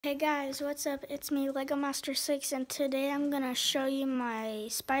Hey guys, what's up? It's me, Lego Master 6, and today I'm going to show you my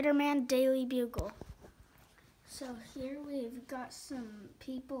Spider-Man Daily Bugle. So here we've got some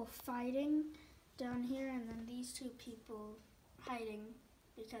people fighting down here, and then these two people hiding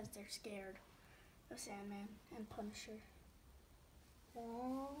because they're scared of Sandman and Punisher.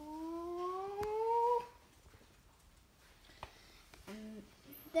 And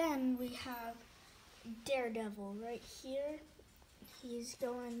then we have Daredevil right here. He's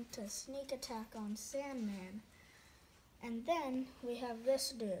going to sneak attack on Sandman. And then we have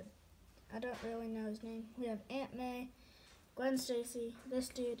this dude. I don't really know his name. We have Aunt May, Gwen Stacy, this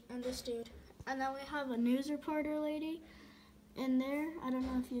dude, and this dude. And then we have a news reporter lady in there. I don't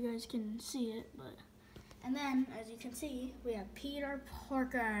know if you guys can see it, but... And then, as you can see, we have Peter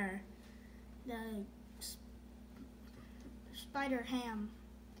Parker, the Spider-Ham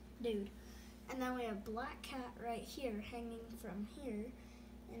dude. And then we have Black Cat right here, hanging from here.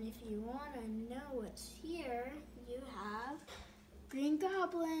 And if you want to know what's here, you have Green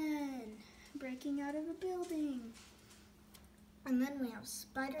Goblin breaking out of a building. And then we have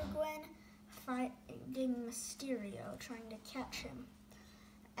Spider-Gwen fighting Mysterio, trying to catch him.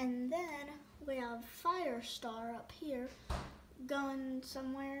 And then we have Firestar up here, going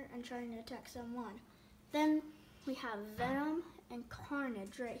somewhere and trying to attack someone. Then we have Venom and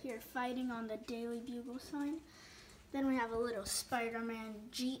Carnage right here fighting on the Daily Bugle sign. Then we have a little Spider-Man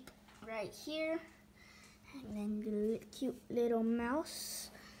Jeep right here. And then the cute little mouse.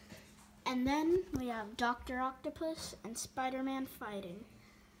 And then we have Dr. Octopus and Spider-Man fighting.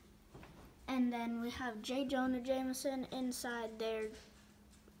 And then we have J. Jonah Jameson inside there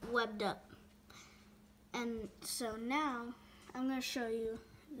webbed up. And so now I'm going to show you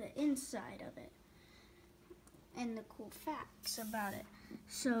the inside of it and the cool facts about it.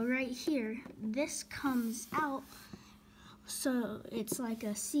 So right here, this comes out, so it's like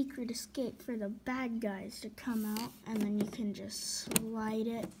a secret escape for the bad guys to come out, and then you can just slide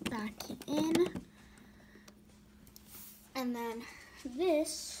it back in. And then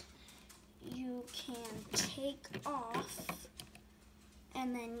this you can take off,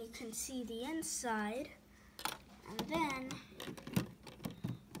 and then you can see the inside, and then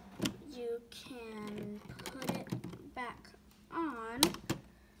you can put it back on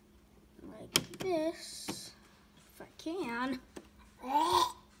like this, if I can.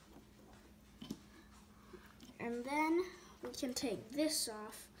 And then we can take this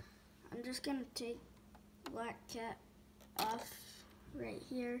off. I'm just gonna take Black Cat off right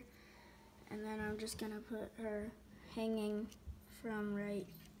here, and then I'm just gonna put her hanging from right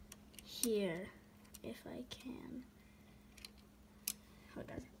here, if I can. Hold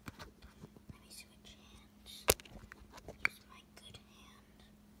on.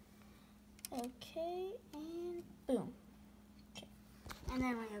 Okay, and boom. Okay. And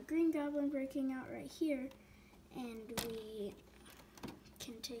then we have Green Goblin breaking out right here, and we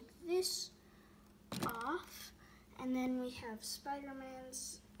can take this off, and then we have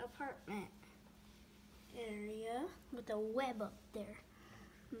Spider-Man's apartment area with a web up there,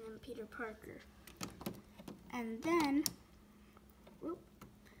 and then Peter Parker. And then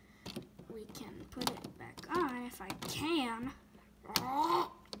we can put it back on if I can.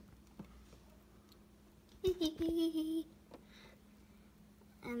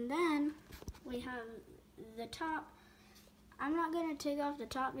 And then we have the top. I'm not going to take off the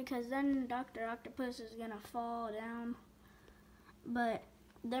top because then Dr. Octopus is going to fall down. But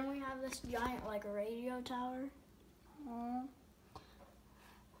then we have this giant like radio tower.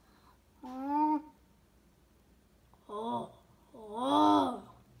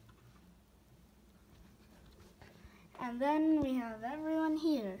 And then we have everyone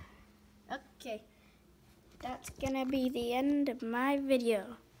here. Okay. That's gonna be the end of my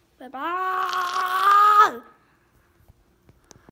video. Bye-bye!